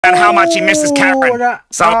And how much he misses Karen.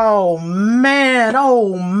 Oh man.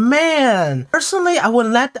 Personally, I would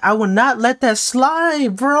not let that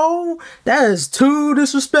slide, bro. That is too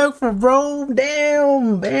disrespectful, bro.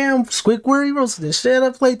 Damn. Squidward, you roasted the shit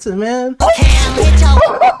up Clayton, man.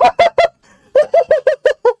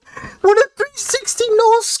 What a 360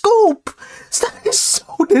 no scope. That is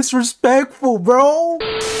so disrespectful, bro.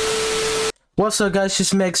 What's up guys,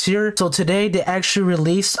 it's Max here. So today they actually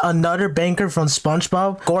released another banger from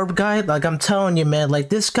SpongeBob. GLORB guy, like I'm telling you man, like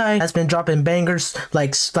this guy has been dropping bangers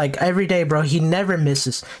like every day, bro. He never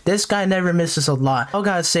misses. This guy never misses a lot. All I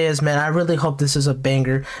gotta say is, man, I really hope this is a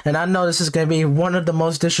banger. And I know this is gonna be one of the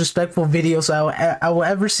most disrespectful videos I will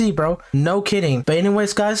ever see, bro. No kidding. But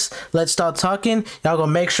anyways guys, let's start talking. Y'all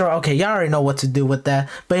gonna make sure, okay, y'all already know what to do with that.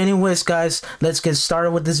 But anyways guys, let's get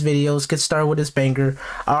started with this video. Let's get started with this banger.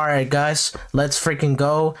 Alright guys, let's freaking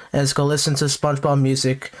go and let's go listen to SpongeBob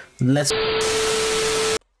music.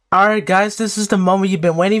 Alright guys, this is the moment you've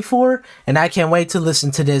been waiting for, and I can't wait to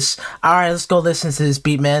listen to this. Alright, let's go listen to this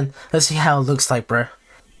beat, man. Let's see how it looks like, bruh.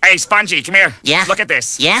 Hey, Spongy, come here. Yeah? Look at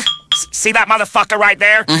this. Yeah? See that motherfucker right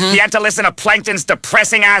there? He had to listen to Plankton's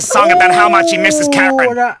depressing-ass song about how much he misses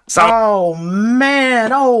Karen. Oh man.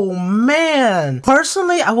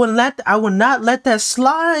 Personally, I would not let that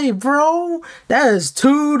slide, bro. That is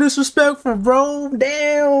too disrespectful, bro.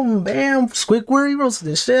 Damn. Squidward, you roasted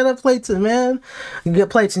the shit up Clayton, man.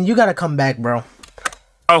 Clayton, you gotta come back, bro.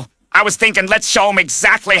 Oh, I was thinking, let's show him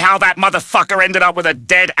exactly how that motherfucker ended up with a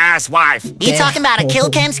dead-ass wife. You talking about a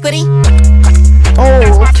Killcam, Squiddy?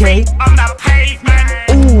 Oh, okay. On the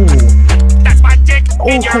pavement. Ooh. That's my dick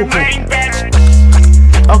in your main bitch.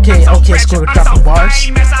 Okay, Squidward, drop the bars.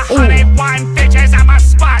 Ooh. Bitches at my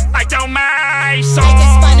spot like don't my soul. I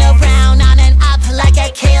just spun around on and up like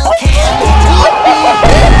a Killcam.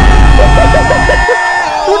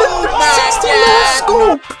 What a 360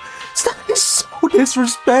 scope. That is so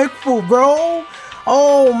disrespectful, bro.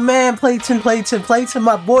 Oh man, Clayton,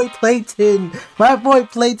 my boy Clayton,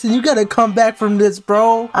 you gotta come back from this,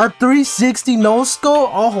 bro. A 360 no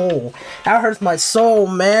scope, oh, that hurts my soul,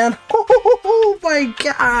 man. Oh my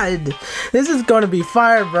god, this is gonna be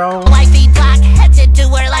fire, bro. Wifey black, had to do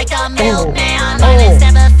her like a milkman. Honest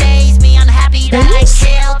never phased me, unhappy that I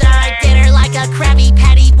killed her. I did her like a Krabby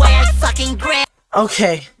Patty, boy, I fucking grilled.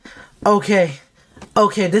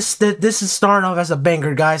 Okay, this is starting off as a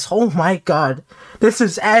banger, guys. Oh my god. This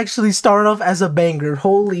is actually starting off as a banger.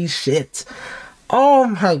 Holy shit. Oh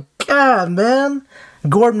my god, man.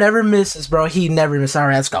 GLORB never misses, bro. He never misses.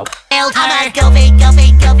 Alright, let's go. I'm a Gilbert,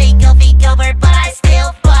 but I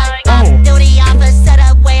still fuck. Do the opposite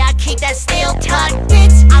of way I keep that steel tuck,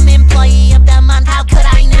 bitch. I'm employee of the month, how could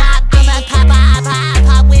I not be? I'm a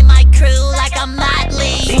pop with my crew like a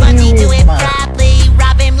motley. Spongy do it properly,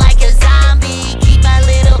 rob him like a zombie. Keep a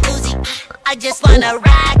little Uzi, I just wanna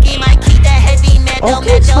rock him. I keep the heavy metal,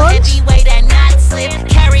 heavyweight and not slip.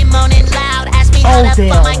 Carry moaning loud, ask me how to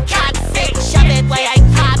put my cock fit. Shove it way I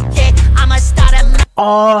popped it, I'ma start a...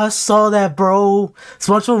 Oh, I saw that, bro.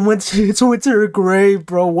 SpongeBob went to her grave,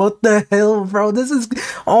 bro. What the hell, bro? This is...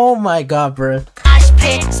 Oh my god, bro.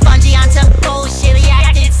 Spongy on some bullshit, he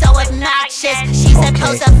acted so obnoxious. She said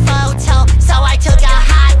post a photo, so I took a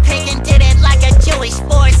hot pic and did it like a Jewish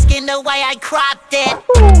foreskin, the way I cropped it.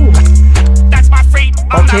 That's my feet.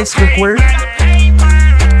 Okay, Squidward.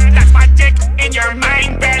 That's my dick in your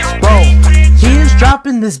main bitch. Bro, he is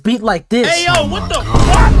dropping this beat like this. Hey yo, what the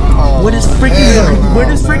fuck? With his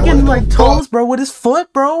freaking like toes, bro. With his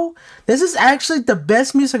foot, bro. This is actually the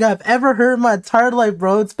best music I've ever heard in my entire life,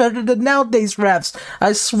 bro. It's better than nowadays raps.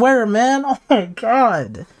 I swear, man. Oh my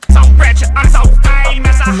god. So rich, I'm so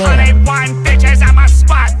famous. 101 bitches at my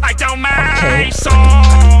spot like don't my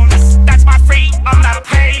songs. That's my feet on the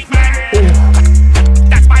pavement.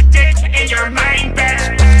 That's my dick in your main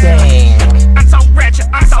bitch. Dang. I'm so rich,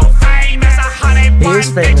 I'm so famous. 101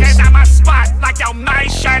 bitches at my spot like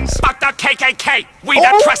Dalmatians. Fuck the KKK, we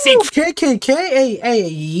the trusty KKK? Hey,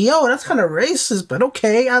 yo, that's kind of racist, but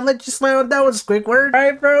okay. I'll let you slide on that one, Squidward.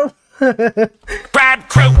 Alright, bro. Grab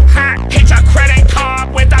crew, hit your credit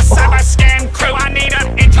card with a cyber scam crew. I need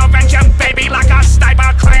an intervention, baby, like a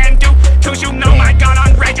sniper clan do. Cause you know my gun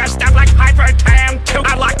on rage, I stab like hypertam too.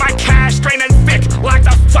 I like my cash draining thick like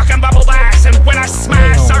the fucking bubble bass. And when I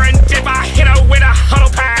smash her and dip, I hit her with a huddle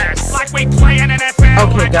pass. Like we playing an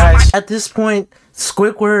NFL. Okay, guys, at this point,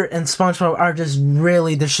 Squidward and SpongeBob are just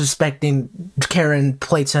really disrespecting Karen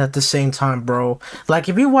Clayton at the same time, bro. Like,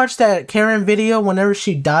 if you watch that Karen video whenever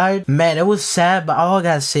she died, man, it was sad, but all I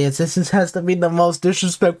gotta say is this has to be the most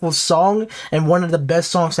disrespectful song and one of the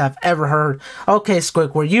best songs I've ever heard. Okay,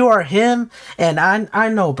 Squidward, you are him, and I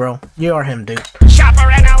know, bro. You are him, dude.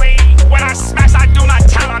 Shopper and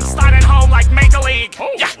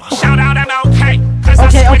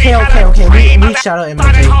We shout out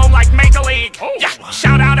MLK. Home like Major League. Yeah,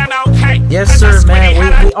 shout out MLK. Yes, sir,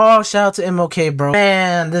 man. We all shout out to MLK, bro.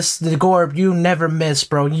 Man, the GLORB, you never miss,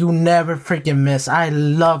 bro. You never freaking miss. I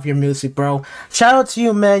love your music, bro. Shout out to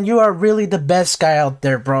you, man. You are really the best guy out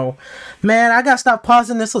there, bro. Man, I gotta stop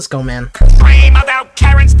pausing this. Let's go, man. Dream about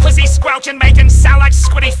Karen's pussy squelching, making sound like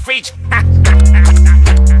squiddy feet.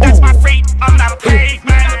 That's my feet on the pavement.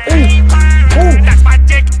 That's my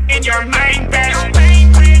dick in your main bed.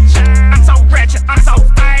 I'm so rich, I'm so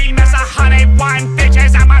famous. 101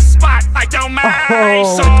 bitches at my spot like domain.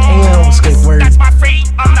 That's my feet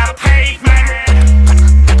on the pavement.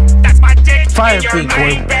 That's my dick in your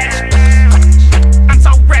main bed. I'm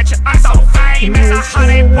so rich, I'm so famous.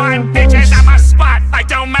 101 bitches at my spot like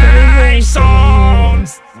domain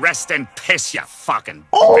zones. Rest in piss, you fucking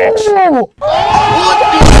bitch.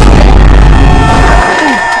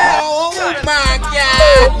 Oh my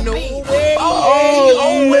God! No way!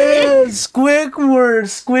 Oh man, Squidward,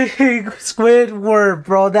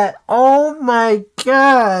 bro. That, oh my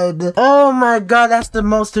God, that's the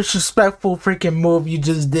most disrespectful freaking move you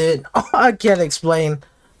just did. Oh, I can't explain.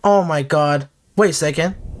 Oh my God. Wait a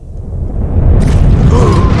second.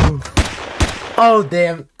 Oh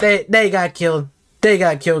damn, they got killed. They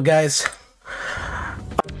got killed, guys.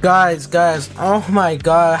 Guys, oh my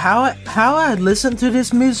God, how I listen to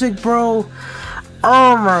this music, bro.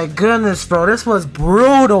 Oh my goodness, bro, this was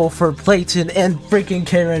brutal for Clayton and freaking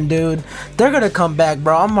Karen, dude. They're gonna come back,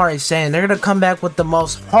 bro. I'm already saying they're gonna come back with the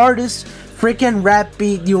most hardest freaking rap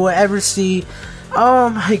beat you will ever see. Oh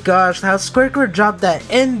my gosh, how Squidward dropped that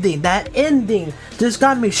ending just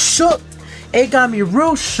got me shook. It got me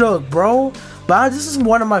real shook, bro. But this is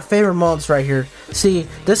one of my favorite moments right here. See,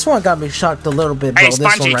 this one got me shocked a little bit, bro. Hey, this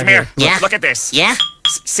Spongy, one right come here. Yeah. Look at this. Yeah?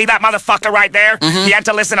 See that motherfucker right there? He had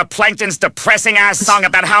to listen to Plankton's depressing ass song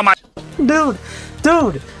about how much. Dude,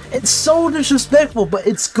 it's so disrespectful, but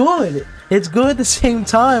it's good. It's good at the same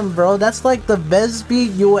time, bro. That's like the best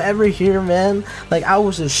beat you will ever hear, man. Like, I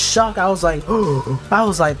was just shocked. I was like,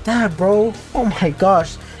 that, bro. Oh my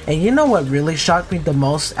gosh. And you know what really shocked me the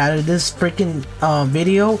most out of this freaking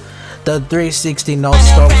video? The 360 no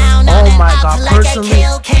scope. Oh my God,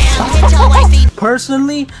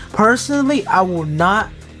 personally, I will not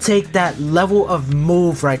take that level of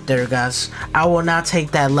move right there, guys. I will not take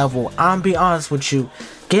that level. I'm be honest with you.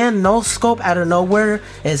 Getting no scope out of nowhere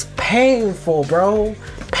is painful, bro.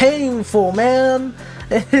 Painful, man.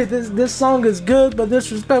 This song is good but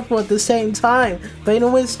disrespectful at the same time. But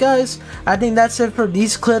anyways, guys, I think that's it for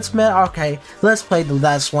these clips, man. Okay, let's play the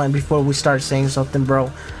last one before we start saying something,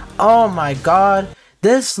 bro. Oh my God,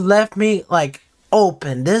 this left me like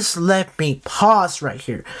open. This left me pause right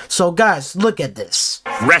here. So guys, look at this.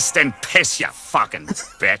 Rest in piss, you fucking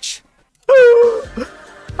bitch.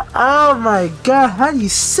 Oh my God, how you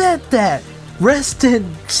said that? Rest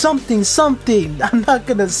in something. I'm not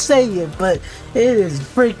gonna say it, but it is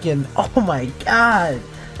freaking, oh my God.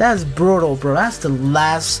 That's brutal, bro. That's the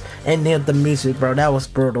last ending of the music, bro. That was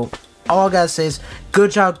brutal. All I gotta say is,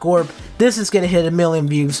 good job, GLORB. This is gonna hit 1 million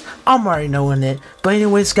views. I'm already knowing it. But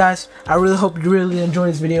anyways, guys, I really hope you really enjoyed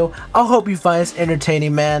this video. I hope you find this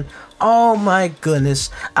entertaining, man. Oh my goodness,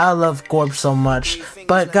 I love GLORB so much.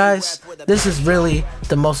 But guys, this is really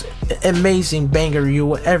the most amazing banger you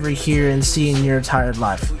will ever hear and see in your entire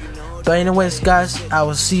life. But anyways, guys, I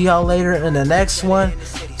will see y'all later in the next one.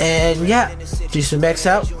 And yeah, GSMX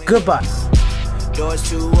out. Goodbye. Doors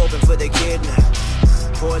too open for the kid now.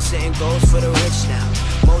 Poor and goes for the rich now.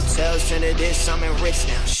 Motels turn to this, I'm rich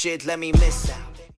now. Shit, let me miss out.